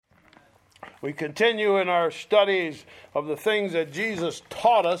We continue in our studies of the things that Jesus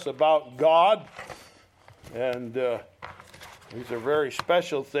taught us about God. And these are very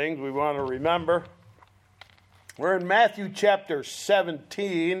special things we want to remember. We're in Matthew chapter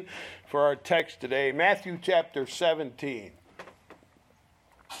 17 for our text today. Matthew chapter 17.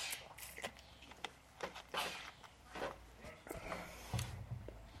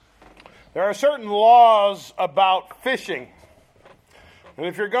 There are certain laws about fishing. And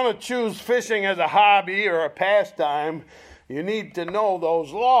if you're going to choose fishing as a hobby or a pastime, you need to know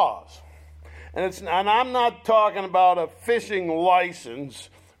those laws. And I'm not talking about a fishing license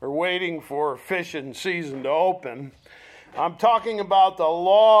or waiting for fishing season to open. I'm talking about the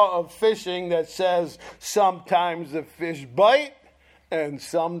law of fishing that says sometimes the fish bite and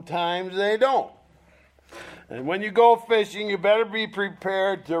sometimes they don't. And when you go fishing, you better be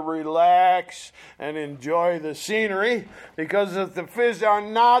prepared to relax and enjoy the scenery, because if the fish are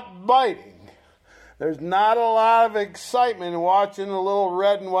not biting, there's not a lot of excitement in watching a little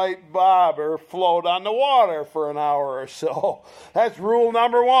red and white bobber float on the water for an hour or so. That's rule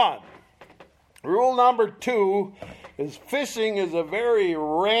number one. Rule number two is fishing is a very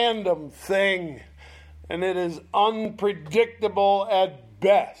random thing, and it is unpredictable at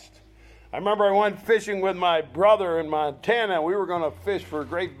best. I remember I went fishing with my brother in Montana. We were going to fish for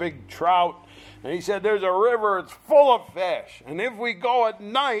great big trout. And he said, there's a river, it's full of fish. And if we go at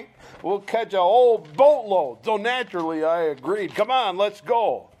night, we'll catch a whole boatload. So naturally, I agreed. Come on, let's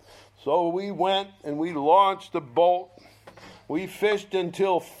go. So we went and we launched the boat. We fished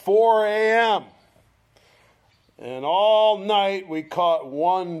until 4 a.m. And all night we caught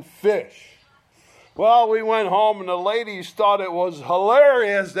one fish. Well, we went home and the ladies thought it was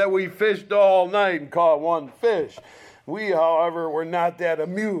hilarious that we fished all night and caught one fish. We, however, were not that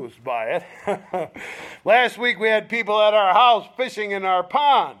amused by it. Last week we had people at our house fishing in our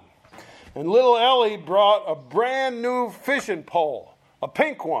pond. And little Ellie brought a brand new fishing pole, a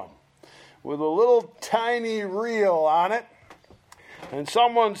pink one, with a little tiny reel on it. And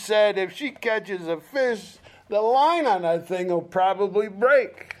someone said if she catches a fish, the line on that thing will probably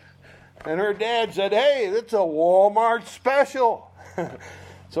break. And her dad said, hey, that's a Walmart special.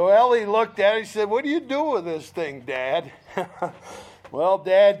 So Ellie looked at it and said, what do you do with this thing, Dad? Well,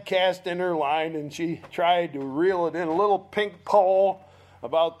 Dad cast in her line and she tried to reel it in, a little pink pole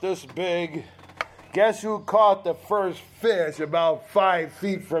about this big. Guess who caught the first fish about 5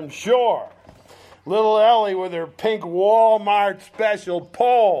 feet from shore? Little Ellie with her pink Walmart special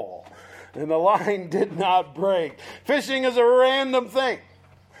pole. And the line did not break. Fishing is a random thing.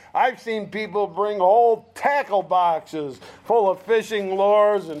 I've seen people bring whole tackle boxes full of fishing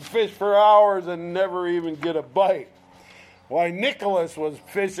lures and fish for hours and never even get a bite. Why, Nicholas was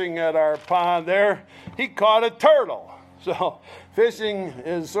fishing at our pond there. He caught a turtle. So fishing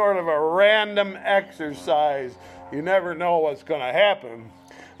is sort of a random exercise. You never know what's going to happen.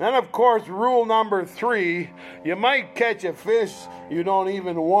 Then, of course, rule number 3, you might catch a fish you don't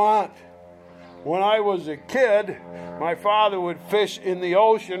even want. When I was a kid, my father would fish in the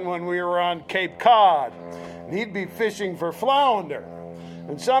ocean when we were on Cape Cod. And he'd be fishing for flounder.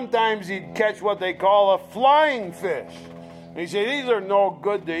 And sometimes he'd catch what they call a flying fish. And he said, these are no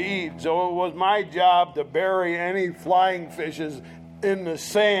good to eat. So it was my job to bury any flying fishes in the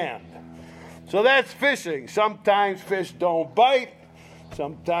sand. So that's fishing. Sometimes fish don't bite.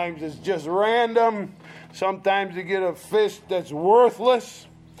 Sometimes it's just random. Sometimes you get a fish that's worthless.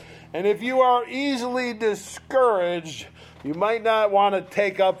 And if you are easily discouraged, you might not want to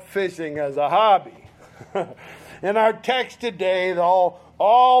take up fishing as a hobby. In our text today,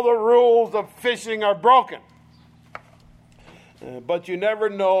 all the rules of fishing are broken. But you never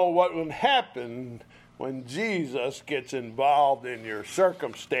know what will happen when Jesus gets involved in your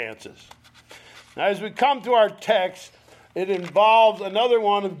circumstances. Now, as we come to our text, it involves another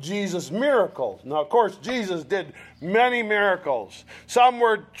one of Jesus' miracles. Now, of course, Jesus did many miracles. Some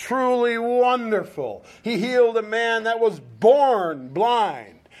were truly wonderful. He healed a man that was born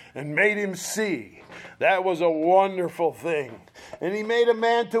blind and made him see. That was a wonderful thing. And he made a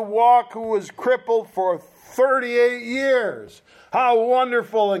man to walk who was crippled for 38 years. How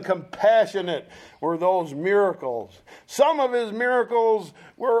wonderful and compassionate were those miracles. Some of his miracles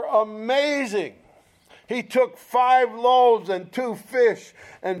were amazing. He took 5 loaves and 2 fish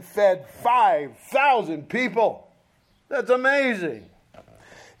and fed 5,000 people. That's amazing.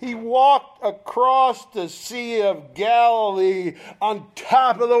 He walked across the Sea of Galilee on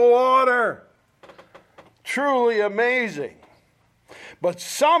top of the water. Truly amazing. But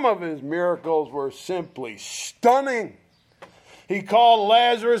some of his miracles were simply stunning. He called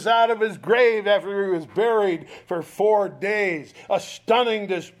Lazarus out of his grave after he was buried for 4 days. A stunning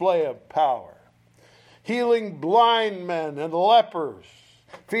display of power. Healing blind men and lepers.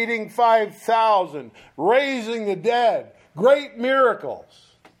 Feeding 5,000. Raising the dead. Great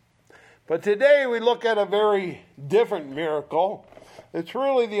miracles. But today we look at a very different miracle. It's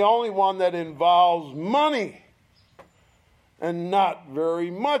really the only one that involves money. And not very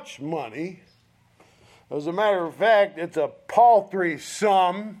much money. As a matter of fact, it's a paltry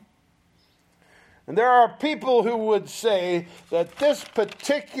sum. And there are people who would say that this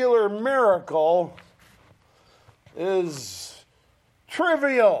particular miracle is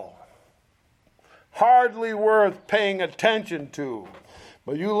trivial, hardly worth paying attention to.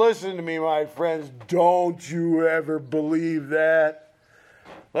 But you listen to me, my friends, don't you ever believe that.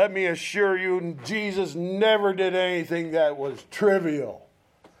 Let me assure you, Jesus never did anything that was trivial.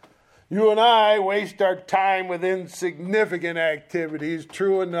 You and I waste our time with insignificant activities.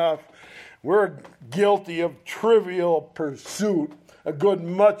 True enough, we're guilty of trivial pursuit a good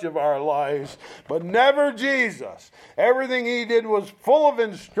much of our lives, but never Jesus. Everything he did was full of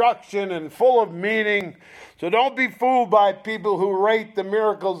instruction and full of meaning. So don't be fooled by people who rate the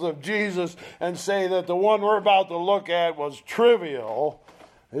miracles of Jesus and say that the one we're about to look at was trivial.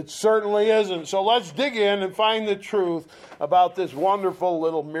 It certainly isn't. So let's dig in and find the truth about this wonderful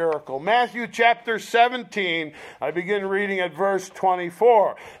little miracle. Matthew chapter 17, I begin reading at verse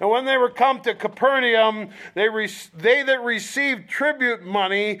 24. And when they were come to Capernaum, they that received tribute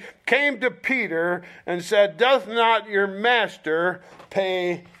money came to Peter and said, "Doth not your master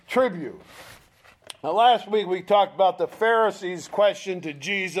pay tribute?" Now, last week we talked about the Pharisees' question to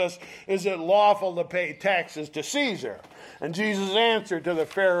Jesus, is it lawful to pay taxes to Caesar? And Jesus answered to the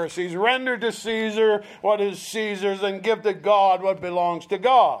Pharisees, render to Caesar what is Caesar's and give to God what belongs to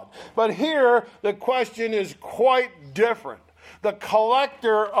God. But here the question is quite different. The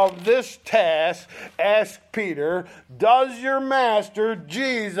collector of this tax asked Peter, does your master,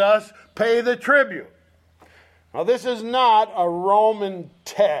 Jesus, pay the tribute? Now, this is not a Roman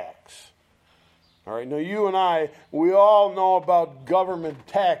tax. All right, now you and I, we all know about government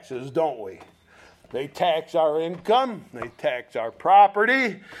taxes, don't we? They tax our income, they tax our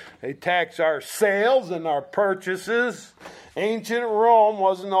property, they tax our sales and our purchases. Ancient Rome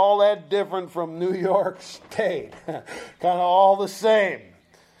wasn't all that different from New York State, kind of all the same.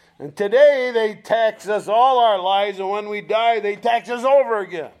 And today they tax us all our lives, and when we die, they tax us over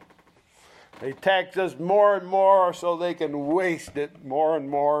again. They tax us more and more so they can waste it more and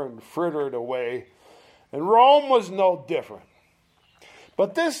more and fritter it away. And Rome was no different.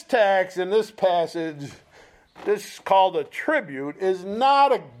 But this tax in this passage, this called a tribute, is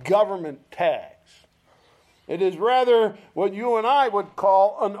not a government tax. It is rather what you and I would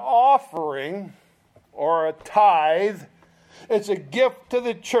call an offering or a tithe. It's a gift to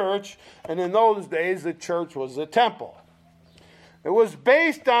the church, and in those days the church was the temple. It was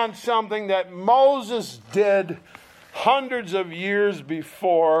based on something that Moses did hundreds of years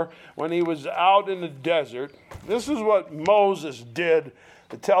before when he was out in the desert. This is what Moses did.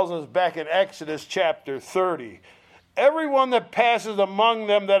 It tells us back in Exodus chapter 30. Everyone that passes among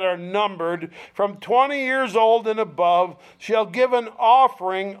them that are numbered from 20 years old and above shall give an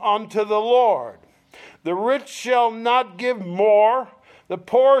offering unto the Lord. The rich shall not give more, the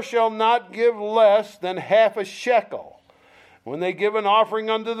poor shall not give less than half a shekel, when they give an offering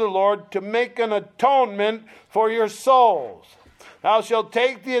unto the Lord to make an atonement for your souls. Thou shalt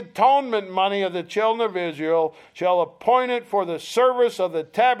take the atonement money of the children of Israel, shall appoint it for the service of the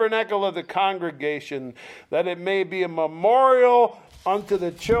tabernacle of the congregation, that it may be a memorial unto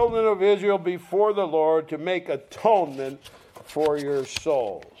the children of Israel before the Lord, to make atonement for your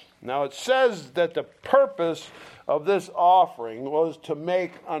souls. Now it says that the purpose of this offering was to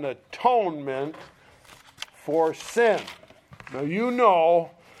make an atonement for sin. Now you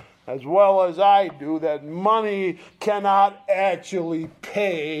know as well as I do that money cannot actually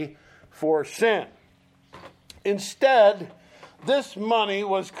pay for sin. Instead, this money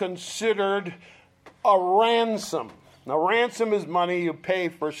was considered a ransom. Now, ransom is money you pay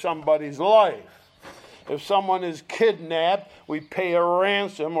for somebody's life. If someone is kidnapped, we pay a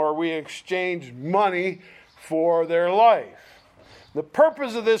ransom or we exchange money for their life. The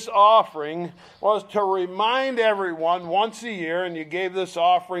purpose of this offering was to remind everyone once a year, and you gave this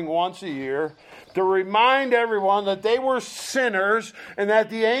offering once a year, to remind everyone that they were sinners and that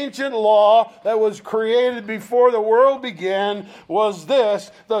the ancient law that was created before the world began was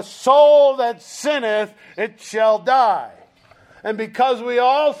this: the soul that sinneth, it shall die. And because we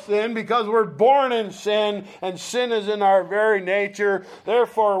all sin, because we're born in sin, and sin is in our very nature,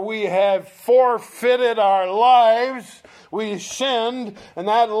 therefore we have forfeited our lives. We sinned, and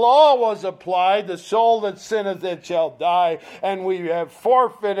that law was applied. The soul that sinneth, it shall die. And we have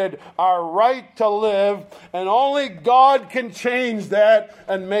forfeited our right to live, and only God can change that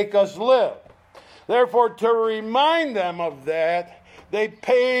and make us live. Therefore, to remind them of that, they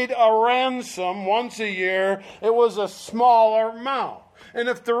paid a ransom once a year. It was a smaller amount. And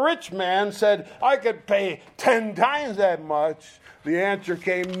if the rich man said, I could pay 10 times that much, the answer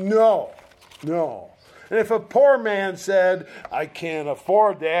came, no. And if a poor man said, I can't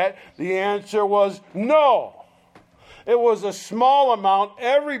afford that, the answer was no. It was a small amount.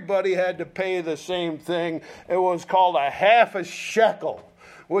 Everybody had to pay the same thing. It was called a half a shekel,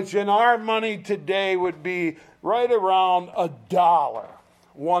 which in our money today would be right around $1.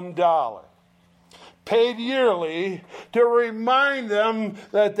 $1. Paid yearly to remind them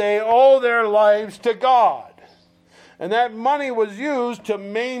that they owe their lives to God. And that money was used to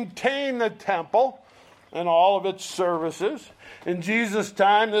maintain the temple and all of its services. In Jesus'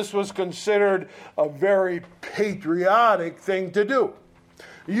 time, this was considered a very patriotic thing to do.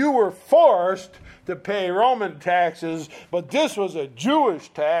 You were forced to pay Roman taxes, but this was a Jewish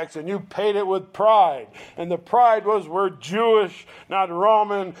tax, and you paid it with pride. And the pride was, we're Jewish, not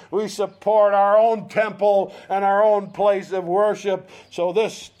Roman. We support our own temple and our own place of worship. So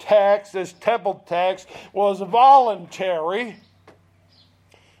this tax, this temple tax, was voluntary.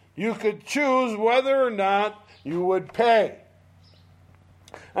 You could choose whether or not you would pay.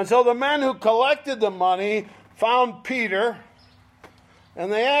 And so the men who collected the money found Peter,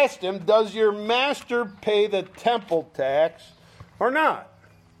 and they asked him, does your master pay the temple tax or not?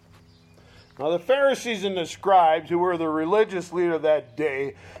 Now the Pharisees and the scribes, who were the religious leader that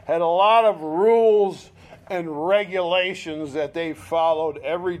day, had a lot of rules and regulations that they followed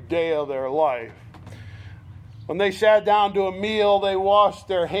every day of their life. When they sat down to a meal, they washed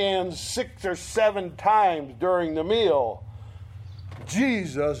their hands 6 or 7 times during the meal.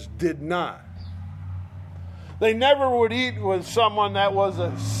 Jesus did not. They never would eat with someone that was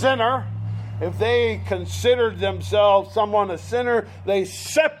a sinner. If they considered themselves someone a sinner, they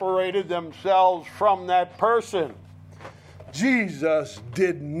separated themselves from that person. Jesus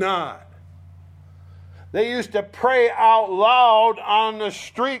did not. They used to pray out loud on the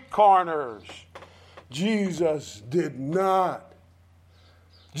street corners. Jesus did not.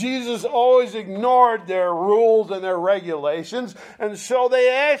 Jesus always ignored their rules and their regulations, and so they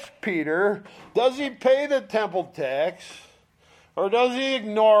asked Peter, does he pay the temple tax, or does he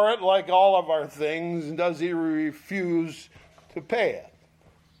ignore it like all of our things, and does he refuse to pay it?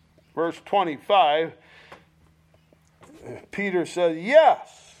 Verse 25, Peter says,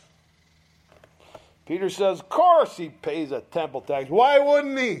 yes. Peter says, of course he pays a temple tax. Why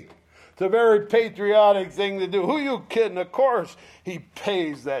wouldn't he? It's a very patriotic thing to do. Who are you kidding? Of course he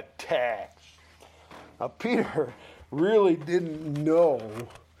pays that tax. Now, Peter really didn't know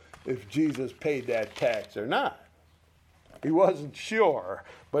if Jesus paid that tax or not. He wasn't sure.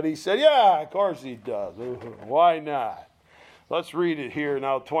 But he said, yeah, of course he does. Why not? Let's read it here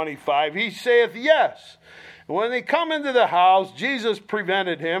now, 25. He saith, yes. When they come into the house, Jesus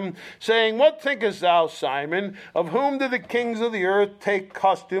prevented him, saying, what thinkest thou, Simon? Of whom do the kings of the earth take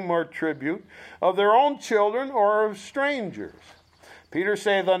custom or tribute? Of their own children or of strangers? Peter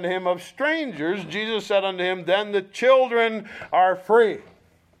saith unto him, of strangers. Jesus said unto him, then the children are free.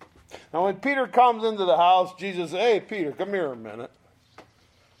 Now when Peter comes into the house, Jesus said, hey, Peter, come here a minute.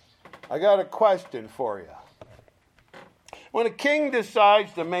 I got a question for you. When a king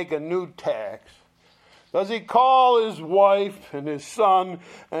decides to make a new tax, does he call his wife and his son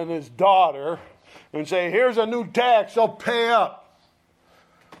and his daughter and say, here's a new tax, so pay up?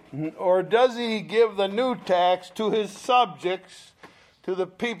 Or does he give the new tax to his subjects, to the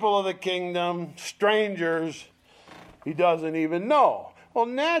people of the kingdom, strangers he doesn't even know? Well,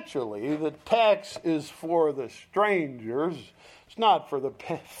 naturally, the tax is for the strangers. It's not for the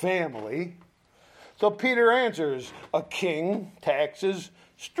family. So Peter answers, a king taxes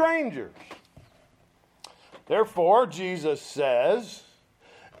strangers. Therefore, Jesus says,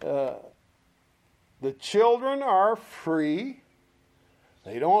 the children are free.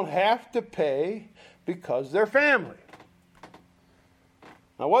 They don't have to pay because they're family.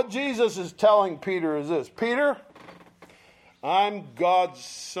 Now, what Jesus is telling Peter is this. Peter, I'm God's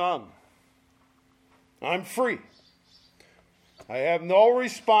son. I'm free. I have no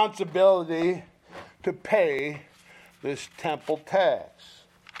responsibility to pay this temple tax.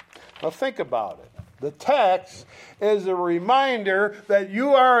 Now, think about it. The tax is a reminder that you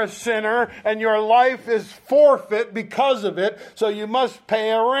are a sinner and your life is forfeit because of it, so you must pay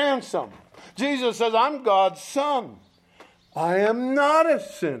a ransom. Jesus says, I'm God's son. I am not a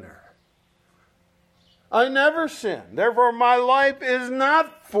sinner. I never sin. Therefore, my life is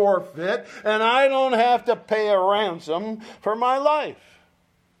not forfeit, and I don't have to pay a ransom for my life.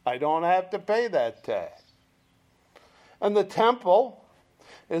 I don't have to pay that tax. And the temple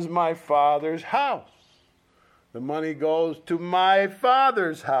is my Father's house. The money goes to my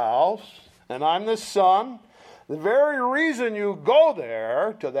Father's house, and I'm the son. The very reason you go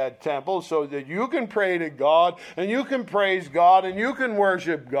there to that temple so that you can pray to God and you can praise God and you can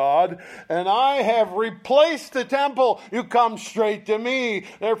worship God. And I have replaced the temple. You come straight to me.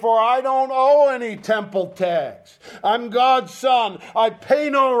 Therefore, I don't owe any temple tax. I'm God's son. I pay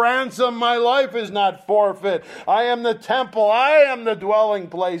no ransom. My life is not forfeit. I am the temple. I am the dwelling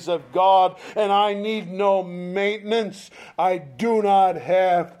place of God, and I need no maintenance. I do not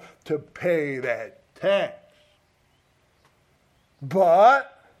have to pay that tax.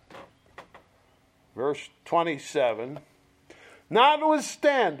 But, verse 27,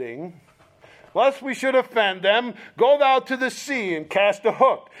 notwithstanding, lest we should offend them, go thou to the sea and cast a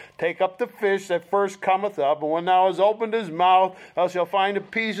hook. Take up the fish that first cometh up, and when thou hast opened his mouth, thou shalt find a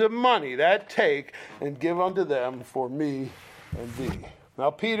piece of money. That take, and give unto them for me and thee.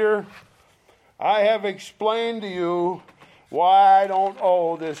 Now, Peter, I have explained to you why I don't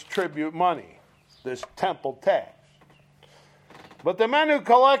owe this tribute money, this temple tax. But the men who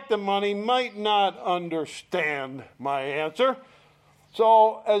collect the money might not understand my answer.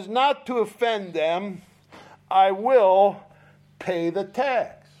 So, as not to offend them, I will pay the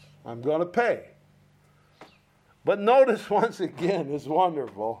tax. I'm going to pay. But notice once again, it's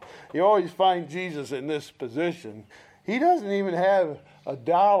wonderful. You always find Jesus in this position. He doesn't even have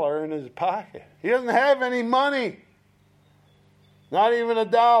 $1 in his pocket. He doesn't have any money. Not even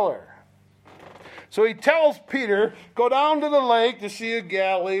 $1. So he tells Peter, go down to the lake, the Sea of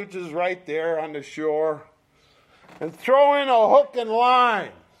Galilee, which is right there on the shore, and throw in a hook and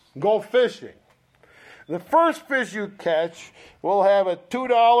line. Go fishing. The first fish you catch will have a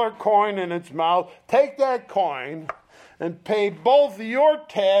 $2 coin in its mouth. Take that coin and pay both your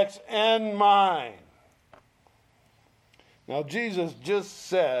tax and mine. Now, Jesus just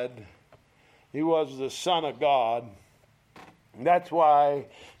said he was the Son of God. And that's why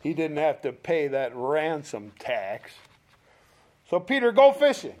he didn't have to pay that ransom tax. So, Peter, go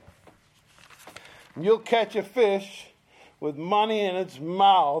fishing. And you'll catch a fish with money in its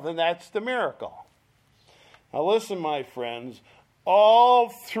mouth, and that's the miracle. Now, listen, my friends. All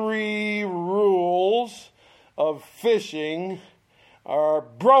three rules of fishing are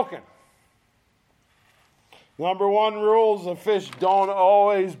broken. Number one rule is the fish don't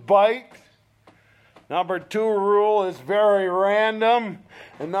always bite. Number two rule is very random.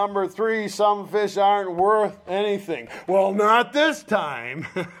 And number three, some fish aren't worth anything. Well, not this time.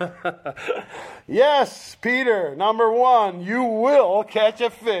 Yes, Peter, number one, you will catch a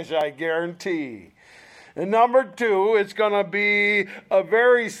fish, I guarantee. And number two, it's going to be a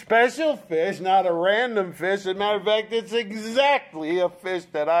very special fish, not a random fish. As a matter of fact, it's exactly a fish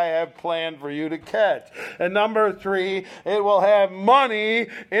that I have planned for you to catch. And number three, it will have money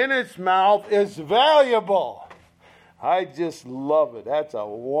in its mouth. It's valuable. I just love it. That's a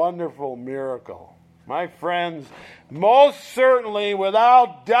wonderful miracle. My friends, most certainly,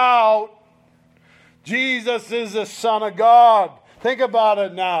 without doubt, Jesus is the Son of God. Think about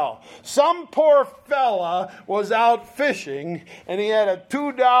it now. Some poor fella was out fishing and he had a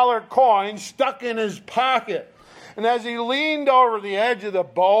 $2 coin stuck in his pocket. And as he leaned over the edge of the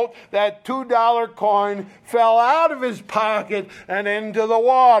boat, that $2 coin fell out of his pocket and into the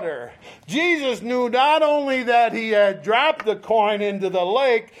water. Jesus knew not only that he had dropped the coin into the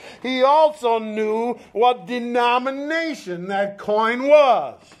lake, he also knew what denomination that coin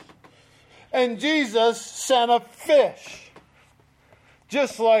was. And Jesus sent a fish.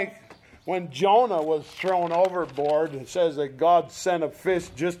 Just like when Jonah was thrown overboard, it says that God sent a fish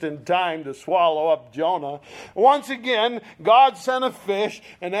just in time to swallow up Jonah. Once again, God sent a fish,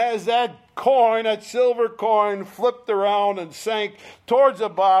 and as that coin, that silver coin, flipped around and sank towards the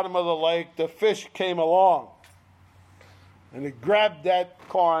bottom of the lake, the fish came along. And it grabbed that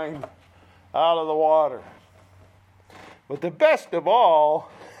coin out of the water. But the best of all,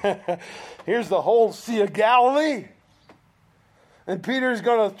 here's the whole Sea of Galilee. And Peter's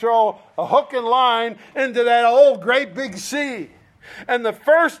going to throw a hook and line into that old great big sea. And the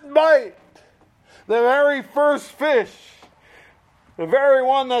first bite, the very first fish, the very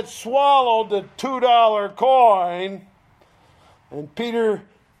one that swallowed the $2 coin, and Peter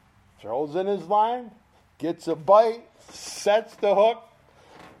throws in his line, gets a bite, sets the hook,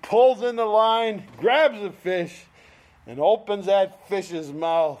 pulls in the line, grabs the fish, and opens that fish's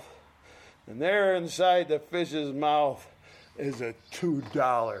mouth. And there inside the fish's mouth is a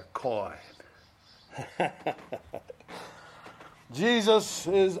 $2 coin. Jesus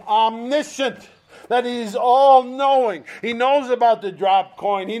is omniscient, that he's all-knowing. He knows about the drop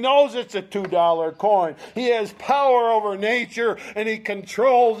coin. He knows it's a $2 coin. He has power over nature, and he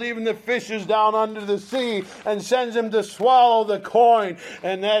controls even the fishes down under the sea and sends them to swallow the coin.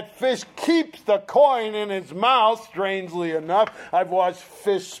 And that fish keeps the coin in its mouth, strangely enough. I've watched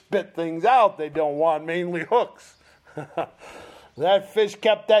fish spit things out they don't want, mainly hooks. That fish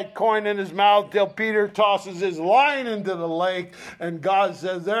kept that coin in his mouth till Peter tosses his line into the lake, and God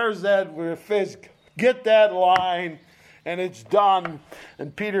says, there's that fish, get that line, and it's done.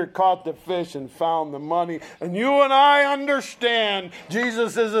 And Peter caught the fish and found the money. And you and I understand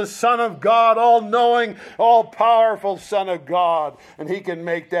Jesus is the Son of God, all-knowing, all-powerful Son of God, and he can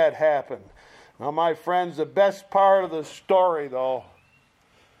make that happen. Now, my friends, the best part of the story, though,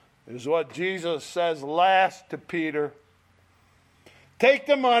 is what Jesus says last to Peter. Take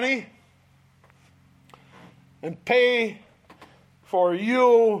the money and pay for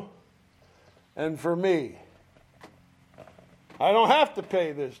you and for me. I don't have to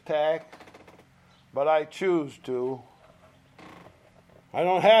pay this tax, but I choose to. I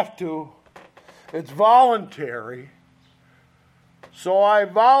don't have to. It's voluntary. So I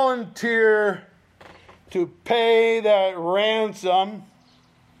volunteer to pay that ransom.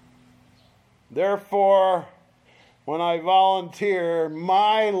 Therefore, when I volunteer,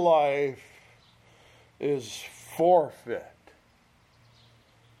 my life is forfeit.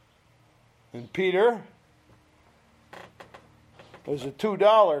 And Peter, there's a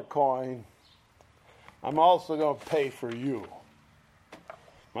 $2 coin. I'm also going to pay for you.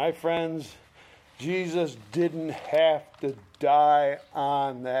 My friends, Jesus didn't have to die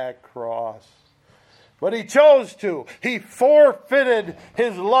on that cross, but he chose to. He forfeited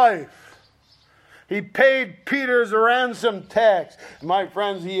his life. He paid Peter's ransom tax. My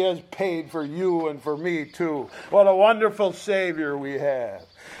friends, he has paid for you and for me too. What a wonderful Savior we have.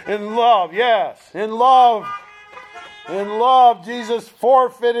 In love, yes, in love, Jesus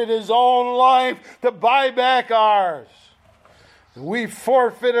forfeited his own life to buy back ours. We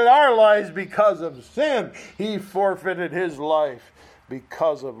forfeited our lives because of sin. He forfeited his life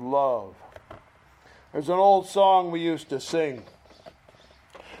because of love. There's an old song we used to sing.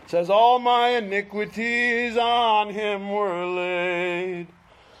 It says, all my iniquities on him were laid.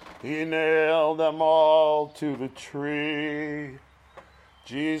 He nailed them all to the tree.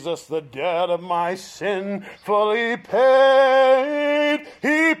 Jesus, the debt of my sin, fully paid.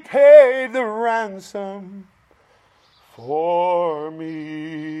 He paid the ransom for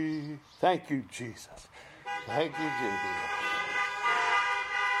me. Thank you, Jesus. Thank you, Jesus.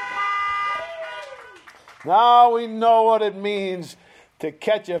 Now we know what it means to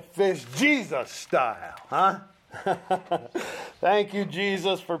catch a fish Jesus style, huh? Thank you,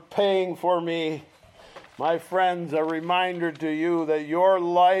 Jesus, for paying for me. My friends, a reminder to you that your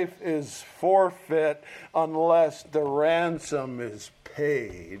life is forfeit unless the ransom is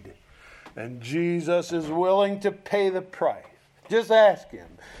paid. And Jesus is willing to pay the price. Just ask him.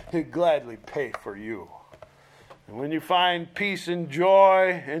 He'll gladly pay for you. And when you find peace and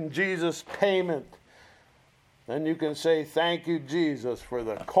joy in Jesus' payment, then you can say, thank you, Jesus, for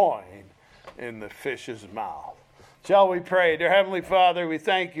the coin in the fish's mouth. Shall we pray? Dear Heavenly Father, we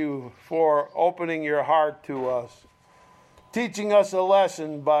thank you for opening your heart to us, teaching us a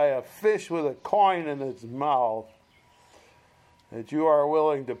lesson by a fish with a coin in its mouth, that you are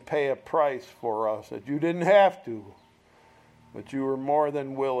willing to pay a price for us, that you didn't have to, but you were more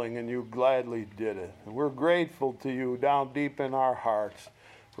than willing and you gladly did it. And we're grateful to you down deep in our hearts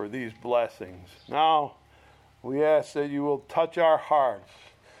for these blessings. Now, we ask that you will touch our hearts,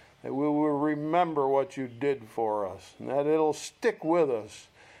 that we will remember what you did for us, and that it'll stick with us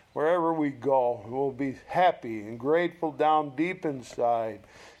wherever we go. We'll be happy and grateful down deep inside.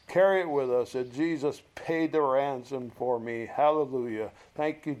 Carry it with us that Jesus paid the ransom for me. Hallelujah.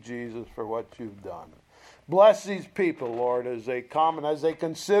 Thank you, Jesus, for what you've done. Bless these people, Lord, as they come and as they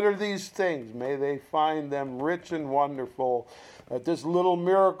consider these things. May they find them rich and wonderful, that this little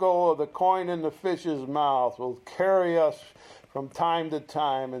miracle of the coin in the fish's mouth will carry us from time to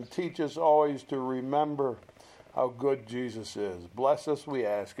time and teach us always to remember how good Jesus is. Bless us, we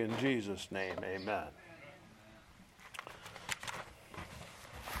ask, in Jesus' name. Amen.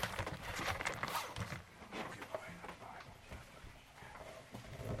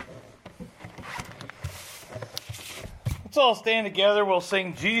 Let's all stand together. We'll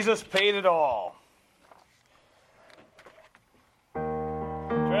sing Jesus Paid It All.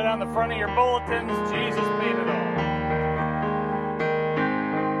 your bulletins. Jesus paid it all.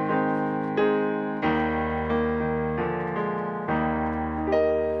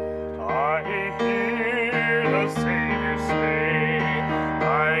 I hear the Savior say,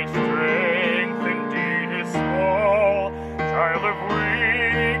 thy strength indeed is small. Child of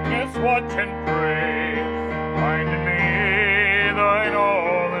weakness, watch and pray. Find in me thine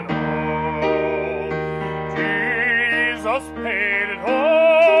all in all. Jesus paid it all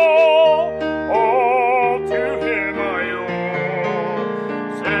to him I owe.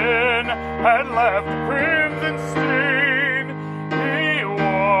 Sin had left a crimson stain, he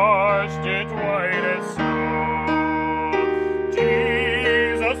washed it white as snow.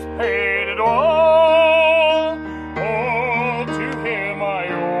 Jesus paid it all to him I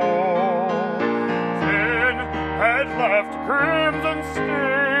owe. Sin had left a crimson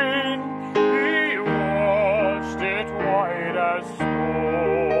stain, he washed it white as snow.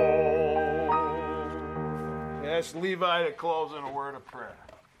 Ask Levi to close in a word of prayer.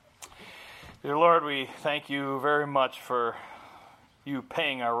 Dear Lord, we thank you very much for you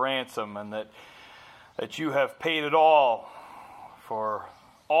paying our ransom, and that you have paid it all for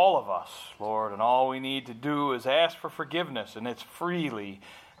all of us, Lord, and all we need to do is ask for forgiveness, and it's freely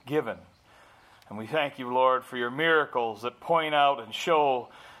given. And we thank you, Lord, for your miracles that point out and show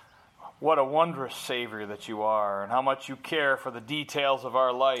what a wondrous Savior that you are, and how much you care for the details of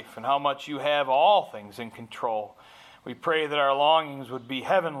our life, and how much you have all things in control. We pray that our longings would be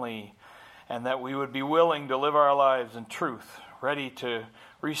heavenly, and that we would be willing to live our lives in truth, ready to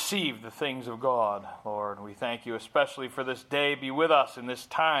receive the things of God, Lord. We thank you especially for this day. Be with us in this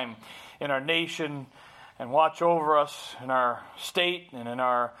time, in our nation, and watch over us in our state and in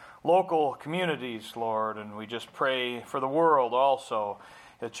our local communities, Lord. And we just pray for the world also,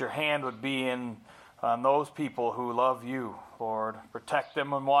 that your hand would be on those people who love you, Lord. Protect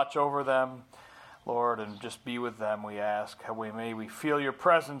them and watch over them, Lord, and just be with them, we ask. May we feel your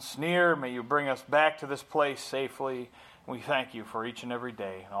presence near. May you bring us back to this place safely. We thank you for each and every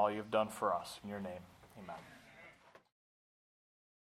day and all you've done for us. In your name, amen.